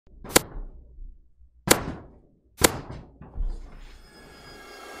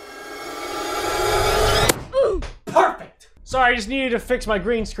Sorry, I just needed to fix my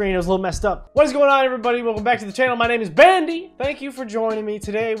green screen. It was a little messed up. What is going on, everybody? Welcome back to the channel. My name is Bandi. Thank you for joining me.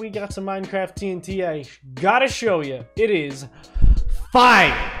 Today, we got some Minecraft TNT. I gotta show you. It is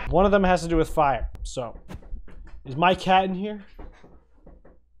fire. One of them has to do with fire. So, is my cat in here?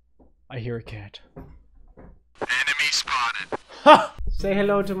 I hear a cat. Enemy spotted. Ha! Say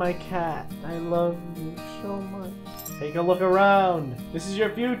hello to my cat. I love you so much. Take a look around. This is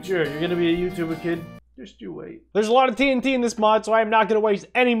your future. You're gonna be a YouTuber, kid. Just you wait. There's a lot of TNT in this mod, so I'm not gonna waste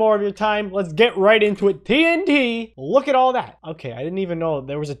any more of your time. Let's get right into it. TNT! Look at all that. Okay, I didn't even know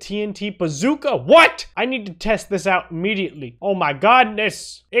there was a TNT bazooka. What? I need to test this out immediately. Oh my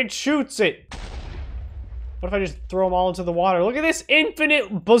godness. It shoots it. What if I just throw them all into the water? Look at this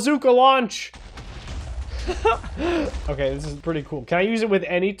infinite bazooka launch. Okay, this is pretty cool. Can I use it with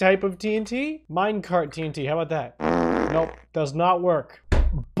any type of TNT? Minecart TNT, how about that? Nope, does not work.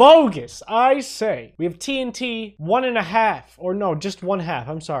 Bogus, I say. We have TNT 1.5, or no, just 1/2,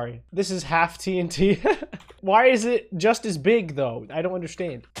 I'm sorry. This is half TNT. Why is it just as big though? I don't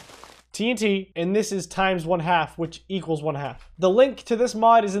understand. TNT, and this is times 1/2, which equals 1/2. The link to this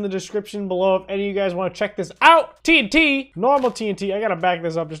mod is in the description below if any of you guys want to check this out. TNT, normal TNT. I gotta back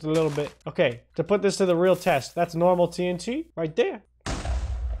this up just a little bit. Okay, to put this to the real test, that's normal TNT right there.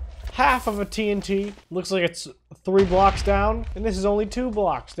 Half of a TNT looks like it's 3 blocks down, and this is only 2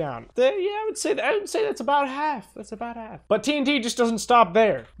 blocks down. Yeah, I would say that's about half. That's about half. But TNT just doesn't stop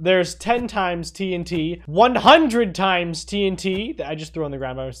there. There's 10 times TNT, 100 times TNT that I just threw on the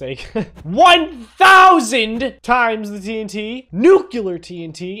ground by mistake, 1,000 times the TNT, nuclear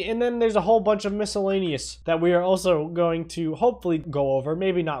TNT, and then there's a whole bunch of miscellaneous that we are also going to hopefully go over.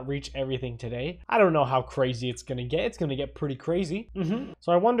 Maybe not reach everything today. I don't know how crazy it's gonna get. It's gonna get pretty crazy.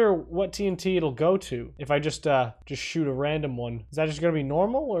 So I wonder what TNT it'll go to if I just shoot a random one. Is that just gonna be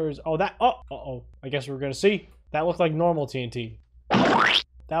normal, or is I guess we're gonna see. That looked like normal TNT.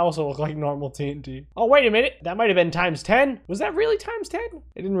 That also looked like normal TNT. Oh, wait a minute. That might have been times 10. Was that really times 10?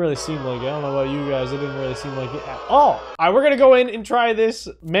 It didn't really seem like it. I don't know about you guys. It didn't really seem like it at all. All right, we're gonna go in and try this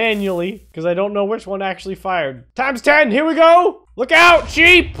manually because I don't know which one actually fired. Times 10, here we go. Look out,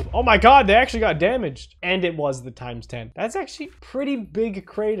 sheep! Oh my god, they actually got damaged. And it was the times 10. That's actually pretty big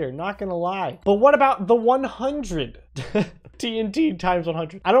crater, not gonna lie. But what about the 100? TNT times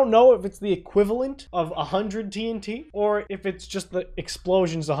 100. I don't know if it's the equivalent of 100 TNT or if it's just the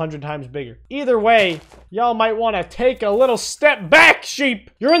explosions 100 times bigger. Either way, y'all might want to take a little step back,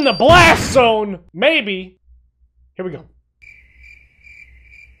 sheep. You're in the blast zone. Maybe. Here we go.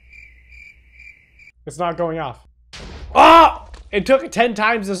 It's not going off. Ah! It took 10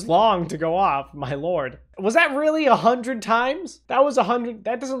 times as long to go off, my lord. Was that really 100 times? That was 100.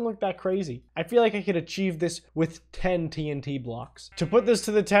 That doesn't look that crazy. I feel like I could achieve this with 10 TNT blocks. To put this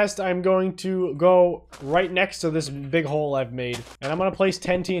to the test, I'm going to go right next to this big hole I've made. And I'm gonna place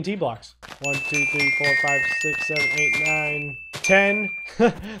 10 TNT blocks. 1, 2, 3, 4, 5, 6, 7, 8, 9, 10.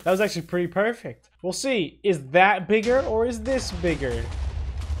 That was actually pretty perfect. We'll see. Is that bigger or is this bigger?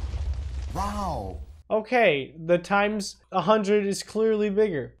 Wow. Okay, the times 100 is clearly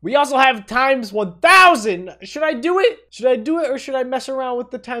bigger. We also have times 1,000. Should I do it? Should I do it or should I mess around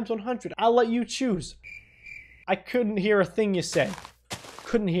with the times 100? I'll let you choose. I couldn't hear a thing you said.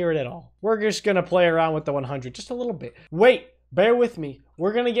 Couldn't hear it at all. We're just gonna play around with the 100 just a little bit. Wait, bear with me.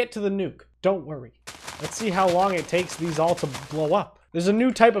 We're gonna get to the nuke. Don't worry. Let's see how long it takes these all to blow up. There's a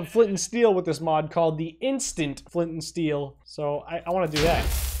new type of flint and steel with this mod called the instant flint and steel. So I wanna do that.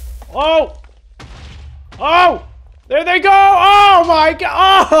 Oh! Oh! There they go! Oh my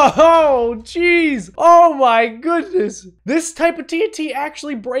god! Oh, jeez! Oh my goodness! This type of TNT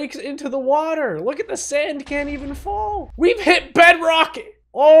actually breaks into the water. Look at the sand can't even fall. We've hit bedrock!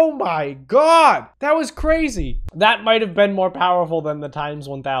 Oh my god! That was crazy. That might have been more powerful than the times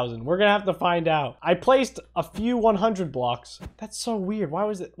 1,000. We're gonna have to find out. I placed a few 100 blocks. That's so weird. Why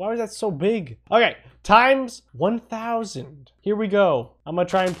was that so big? Okay, times 1,000. Here we go. I'm gonna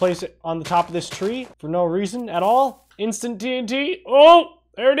try and place it on the top of this tree for no reason at all. Instant TNT. Oh,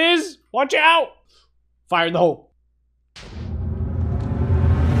 there it is. Watch out. Fire in the hole.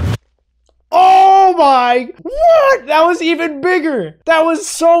 Oh my, what? That was even bigger. That was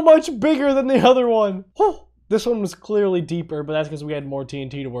so much bigger than the other one. Oh, this one was clearly deeper, but that's because we had more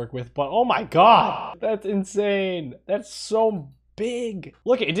TNT to work with. But oh my god, that's insane. That's so big.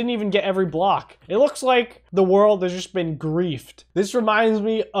 Look, it didn't even get every block. It looks like the world has just been griefed. This reminds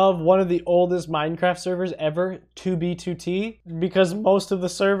me of one of the oldest Minecraft servers ever, 2B2T, because most of the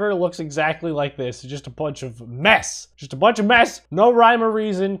server looks exactly like this. It's just a bunch of mess. Just a bunch of mess. No rhyme or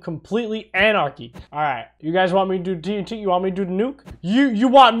reason. Completely anarchy. All right, you guys want me to do TNT? You want me to do the nuke? You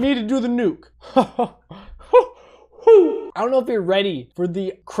want me to do the nuke? Whew. I don't know if you're ready for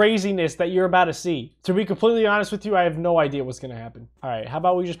the craziness that you're about to see. To be completely honest with you, I have no idea what's gonna happen. All right, how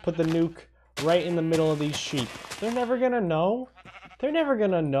about we just put the nuke right in the middle of these sheep? They're never gonna know. They're never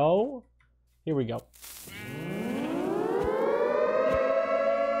gonna know. Here we go.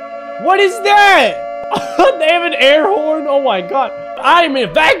 What is that? They have an air horn? Oh my god. I'm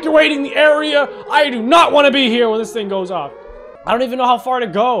evacuating the area. I do not want to be here when this thing goes off. I don't even know how far to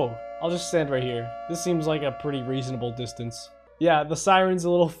go. I'll just stand right here. This seems like a pretty reasonable distance. Yeah, the siren's a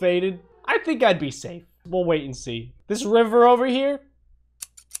little faded. I think I'd be safe. We'll wait and see. This river over here?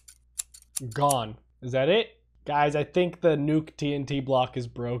 Gone. Is that it? Guys, I think the nuke TNT block is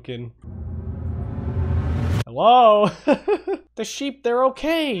broken. Hello? The sheep, they're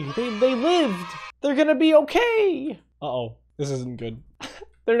okay. They lived. They're gonna be okay. Uh-oh, this isn't good.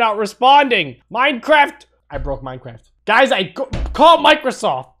 They're not responding. Minecraft. I broke Minecraft. Guys, call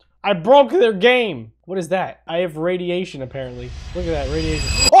Microsoft. I broke their game. What is that? I have radiation, apparently. Look at that,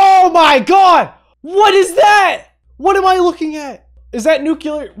 radiation. Oh my god! What is that? What am I looking at? Is that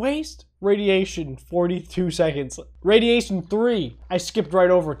nuclear waste? Radiation, 42 seconds. Radiation 3. I skipped right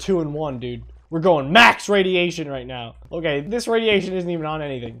over 2 and 1, dude. We're going max radiation right now. Okay, this radiation isn't even on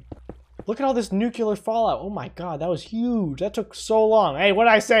anything. Look at all this nuclear fallout. Oh my god, that was huge. That took so long. Hey, what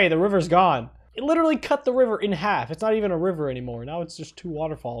did I say? The river's gone. It literally cut the river in half. It's not even a river anymore. Now it's just 2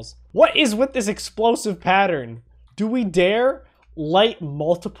 waterfalls. What is with this explosive pattern? Do we dare light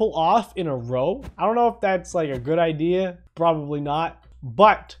multiple off in a row? I don't know if that's like a good idea. Probably not.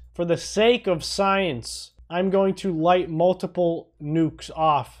 But for the sake of science, I'm going to light multiple nukes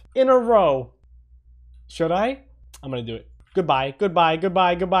off in a row. Should I? I'm gonna do it. Goodbye, goodbye,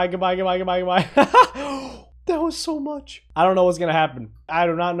 goodbye, goodbye, goodbye, goodbye, goodbye, goodbye. That was so much. I don't know what's gonna happen. I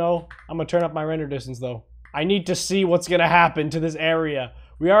do not know. I'm gonna turn up my render distance though. I need to see what's gonna happen to this area.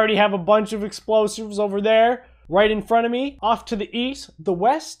 We already have a bunch of explosives over there, right in front of me. Off to the east, the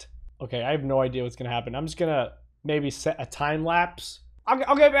west. Okay, I have no idea what's gonna happen. I'm just gonna maybe set a time lapse.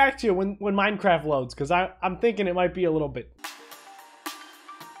 I'll get back to you when Minecraft loads, because I'm thinking it might be a little bit.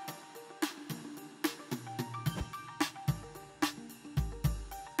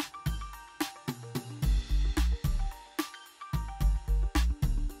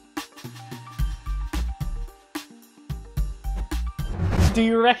 Do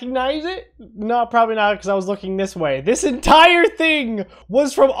you recognize it? No, probably not, because I was looking this way. This entire thing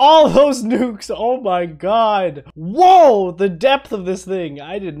was from all those nukes. Oh my god. Whoa, the depth of this thing.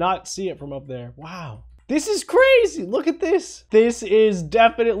 I did not see it from up there. Wow. This is crazy. Look at this. This is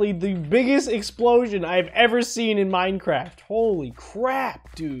definitely the biggest explosion I've ever seen in Minecraft. Holy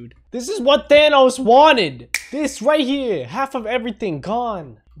crap, dude. This is what Thanos wanted. This right here. Half of everything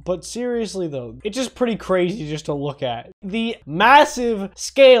gone. But seriously though, it's just pretty crazy just to look at. The massive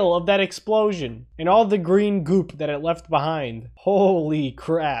scale of that explosion and all the green goop that it left behind. Holy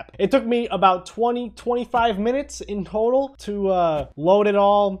crap. It took me about 20-25 minutes in total to load it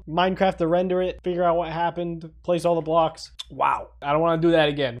all, Minecraft to render it, figure out what happened, place all the blocks. Wow. I don't want to do that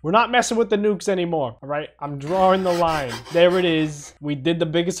again. We're not messing with the nukes anymore, all right? I'm drawing the line. There it is. We did the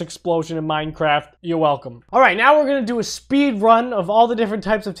biggest explosion in Minecraft. You're welcome. All right, now we're going to do a speed run of all the different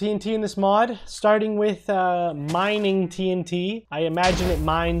types of TNT in this mod, starting with mining TNT. I imagine it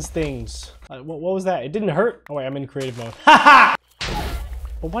mines things. What was that? It didn't hurt. Oh wait, I'm in creative mode. Haha!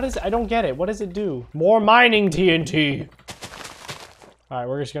 But what is it? I don't get it. What does it do? More mining TNT. All right,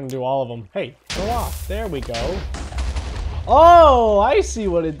 we're just gonna do all of them. Hey, go off. There we go. Oh, I see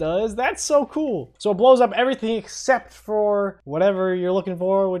what it does. That's so cool. So it blows up everything except for whatever you're looking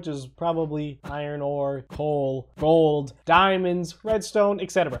for, which is probably iron ore, coal, gold, diamonds, redstone,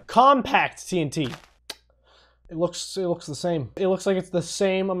 etc. Compact TNT. It looks the same. It looks like it's the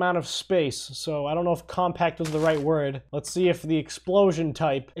same amount of space. So I don't know if compact was the right word. Let's see if the explosion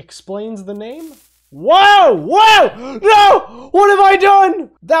type explains the name. Whoa! Whoa! No! What have I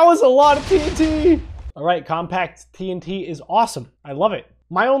done? That was a lot of TNT. All right, compact TNT is awesome. I love it.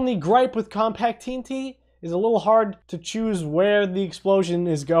 My only gripe with compact TNT is a little hard to choose where the explosion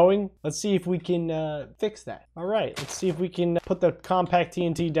is going. Let's see if we can fix that. All right, let's see if we can put the compact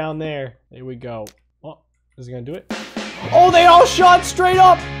TNT down there. There we go. Oh, is it gonna do it? Oh, they all shot straight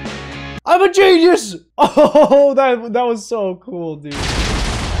up. I'm a genius. Oh, that was so cool, dude.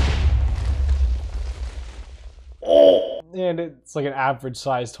 Oh. And it's like an average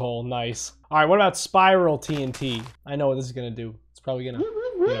sized hole. Nice. All right, what about spiral TNT? I know what this is gonna do. It's probably gonna,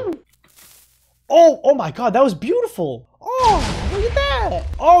 you know. Oh my god, that was beautiful. Oh, look at that.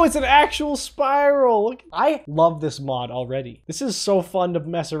 Oh, it's an actual spiral. Look, I love this mod already. This is so fun to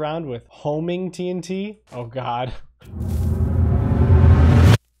mess around with. Homing TNT. Oh god.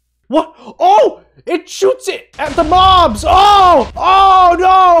 What? Oh! It shoots it at the mobs! Oh! Oh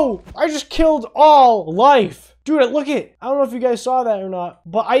no! I just killed all life. Dude, look it. I don't know if you guys saw that or not,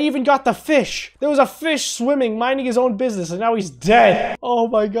 but I even got the fish. There was a fish swimming, minding his own business, and now he's dead. Oh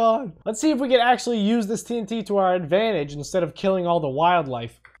my god. Let's see if we can actually use this TNT to our advantage instead of killing all the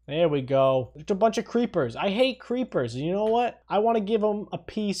wildlife. There we go. There's a bunch of creepers. I hate creepers. You know what? I want to give them a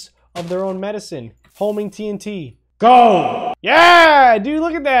piece of their own medicine. Homing TNT. Go! Yeah, dude,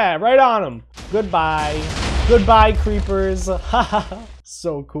 look at that. Right on them. Goodbye. Goodbye, creepers.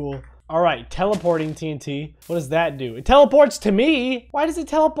 So cool. All right, teleporting TNT. What does that do? It teleports to me. Why does it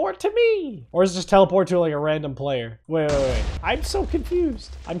teleport to me? Or does it just teleport to like a random player? Wait. I'm so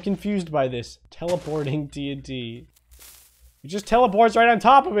confused. I'm confused by this. Teleporting TNT. It just teleports right on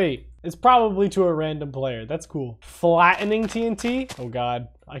top of me. It's probably to a random player. That's cool. Flattening TNT. Oh god,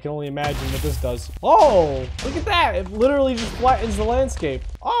 I can only imagine what this does. Oh, look at that. It literally just flattens the landscape.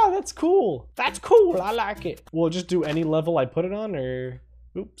 Oh, that's cool. That's cool. I like it. Will it just do any level I put it on, or...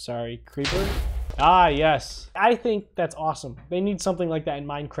 Oops, sorry, creeper. Ah, yes. I think that's awesome. They need something like that in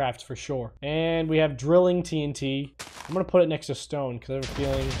Minecraft for sure. And we have drilling TNT. I'm gonna put it next to stone because I have a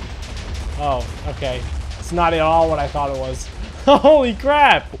feeling... Oh, okay. It's not at all what I thought it was. Holy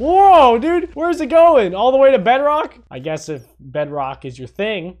crap! Whoa, dude! Where's it going? All the way to bedrock? I guess if bedrock is your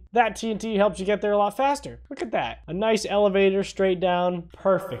thing, that TNT helps you get there a lot faster. Look at that. A nice elevator straight down.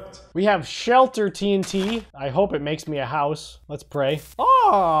 Perfect. We have shelter TNT. I hope it makes me a house. Let's pray.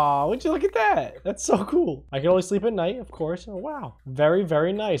 Oh, would you look at that? That's so cool. I can only sleep at night, of course. Oh, wow. Very,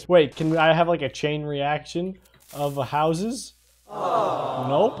 very nice. Wait, can I have like a chain reaction of houses? Oh.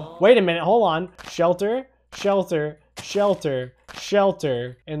 Nope. Wait a minute. Hold on. Shelter, shelter, shelter,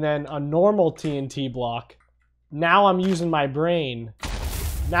 shelter, and then a normal TNT block. Now I'm using my brain.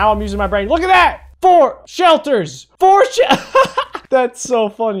 Now I'm using my brain. Look at that! 4 shelters! 4 That's so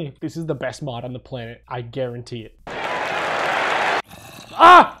funny. This is the best mod on the planet. I guarantee it.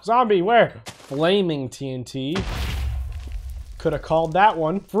 Ah! Zombie, where? Flaming TNT. Could have called that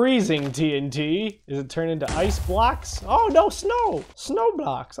one. Freezing TNT. Is it turned into ice blocks? Oh no, snow. Snow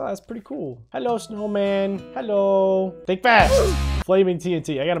blocks. Oh, that's pretty cool. Hello, snowman. Hello. Think fast. Flaming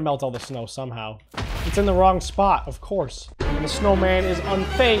TNT. I gotta melt all the snow somehow. It's in the wrong spot, of course. And the snowman is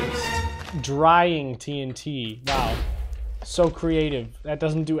unfazed. Drying TNT. Wow. So creative. That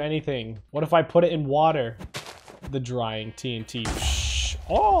doesn't do anything. What if I put it in water? The drying TNT.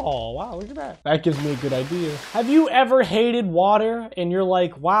 Oh, wow, look at that. That gives me a good idea. Have you ever hated water and you're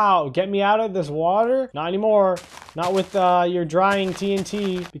like, wow, get me out of this water? Not anymore. Not with your drying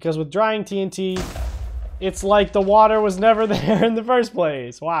TNT, because with drying TNT, it's like the water was never there in the first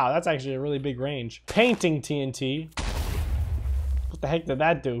place. Wow, that's actually a really big range. Painting TNT. What the heck did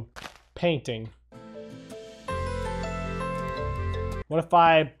that do? Painting. What if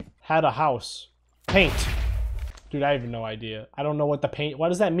I had a house? Paint. Dude, I have no idea. I don't know what the paint... What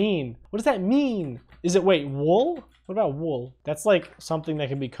does that mean? What does that mean? Is it, wait, wool? What about wool? That's like something that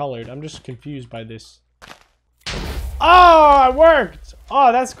can be colored. I'm just confused by this. Oh, it worked!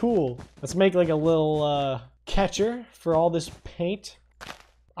 Oh, that's cool. Let's make like a little catcher for all this paint.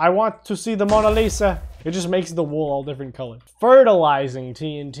 I want to see the Mona Lisa. It just makes the wool all different colors. Fertilizing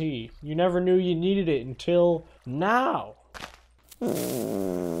TNT. You never knew you needed it until now.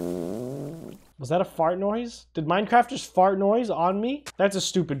 Was that a fart noise? Did Minecraft just fart noise on me? That's a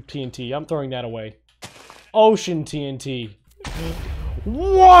stupid TNT. I'm throwing that away. Ocean TNT.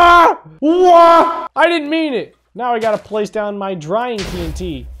 What? What? I didn't mean it. Now I gotta place down my drying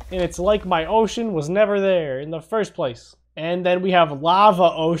TNT. And it's like my ocean was never there in the first place. And then we have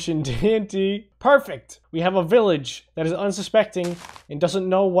lava ocean TNT. Perfect. We have a village that is unsuspecting and doesn't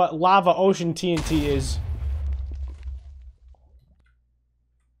know what lava ocean TNT is.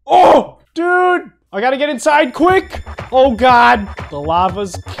 Oh! Dude, I gotta get inside quick. Oh god, the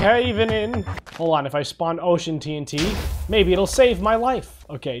lava's caving in. Hold on, if I spawn ocean TNT, maybe it'll save my life.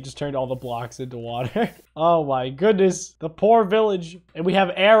 Okay, just turned all the blocks into water. Oh my goodness, the poor village. And we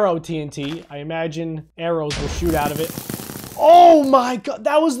have arrow TNT. I imagine arrows will shoot out of it. Oh my god,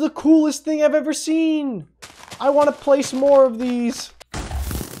 that was the coolest thing I've ever seen. I want to place more of these.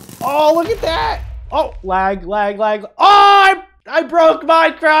 Oh, look at that. Oh, lag, lag, lag. Oh, I broke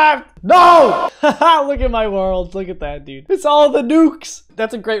Minecraft! No! Look at my world. Look at that, dude. It's all the nukes.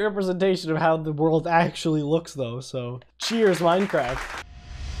 That's a great representation of how the world actually looks, though. So, cheers, Minecraft.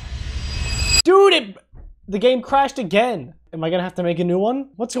 Dude, the game crashed again. Am I gonna have to make a new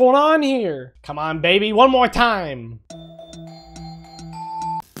one? What's going on here? Come on, baby. One more time.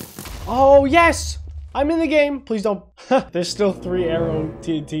 Oh, yes! I'm in the game. Please don't. There's still 3 arrow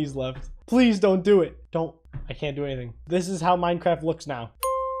TNTs left. Please don't do it. Don't. I can't do anything. This is how Minecraft looks now.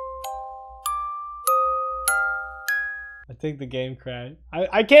 I think the game crashed.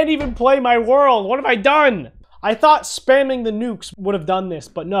 I can't even play my world. What have I done? I thought spamming the nukes would have done this,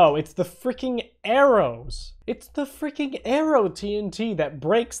 but no, it's the freaking arrows. It's the freaking arrow TNT that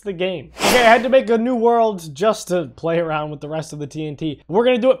breaks the game. Okay, I had to make a new world just to play around with the rest of the TNT. We're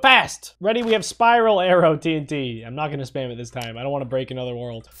gonna do it fast. Ready? We have spiral arrow TNT. I'm not gonna spam it this time. I don't want to break another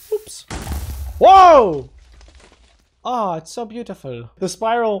world. Oops. Whoa! Oh, it's so beautiful. The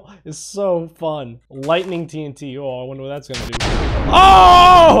spiral is so fun. Lightning TNT. Oh, I wonder what that's gonna do.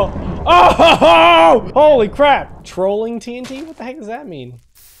 Oh! Oh! Holy crap! Trolling TNT? What the heck does that mean?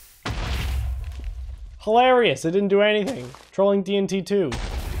 Hilarious. It didn't do anything. Trolling TNT 2.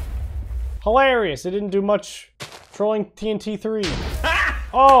 Hilarious. It didn't do much. Trolling TNT 3.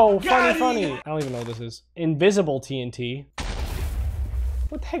 Oh, funny. I don't even know what this is. Invisible TNT.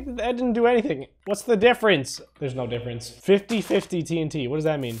 What the heck? That didn't do anything. What's the difference? There's no difference. 50-50 TNT. What does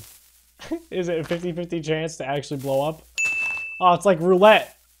that mean? Is it a 50-50 chance to actually blow up? Oh, it's like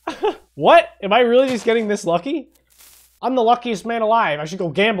roulette. What? Am I really just getting this lucky? I'm the luckiest man alive. I should go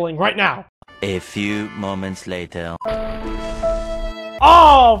gambling right now. A few moments later.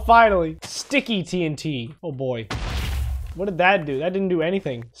 Oh, finally. Sticky TNT. Oh boy. What did that do? That didn't do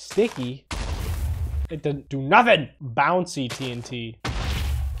anything. Sticky? It didn't do nothing. Bouncy TNT.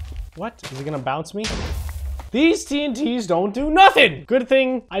 What? Is it gonna bounce me? These TNTs don't do nothing! Good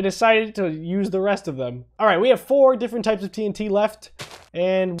thing I decided to use the rest of them. All right, we have 4 different types of TNT left.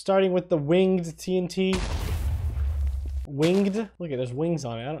 And starting with the winged TNT. Winged? Look at, there's wings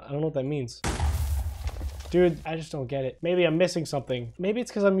on it. I don't know what that means. Dude, I just don't get it. Maybe I'm missing something. Maybe it's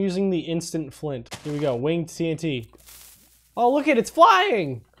because I'm using the instant flint. Here we go, winged TNT. Oh, look at it, it's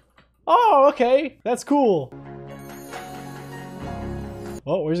flying! Oh, okay, that's cool.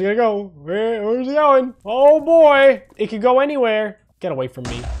 Oh, where's he gonna go? Where's he going? Oh boy! It could go anywhere. Get away from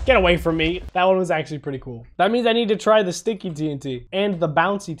me. Get away from me. That one was actually pretty cool. That means I need to try the sticky TNT and the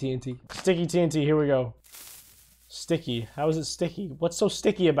bouncy TNT. Sticky TNT, here we go. Sticky. How is it sticky? What's so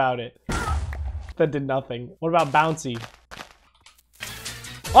sticky about it? That did nothing. What about bouncy?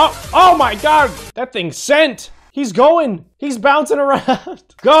 Oh my god! That thing sent! He's going! He's bouncing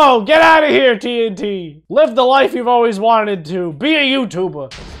around! Go! Get out of here, TNT! Live the life you've always wanted to! Be a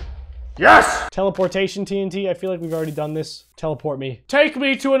YouTuber! Yes! Teleportation TNT, I feel like we've already done this. Teleport me. Take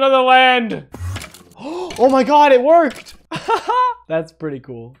me to another land! Oh my god, it worked! That's pretty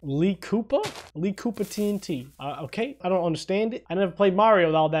cool. Lee Koopa? Lee Koopa TNT. Okay, I don't understand it. I never played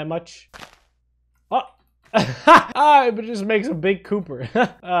Mario all that much. Oh! It just makes a big Cooper.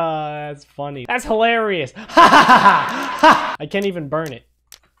 That's funny. That's hilarious. I can't even burn it.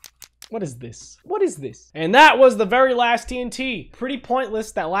 What is this? What is this? And that was the very last TNT. Pretty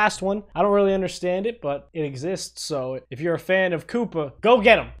pointless, that last one. I don't really understand it, but it exists. So if you're a fan of Koopa, go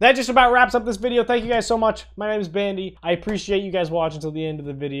get him. That just about wraps up this video. Thank you guys so much. My name is Bandi. I appreciate you guys watching until the end of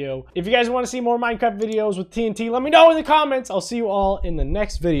the video. If you guys want to see more Minecraft videos with TNT, let me know in the comments. I'll see you all in the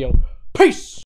next video. Peace!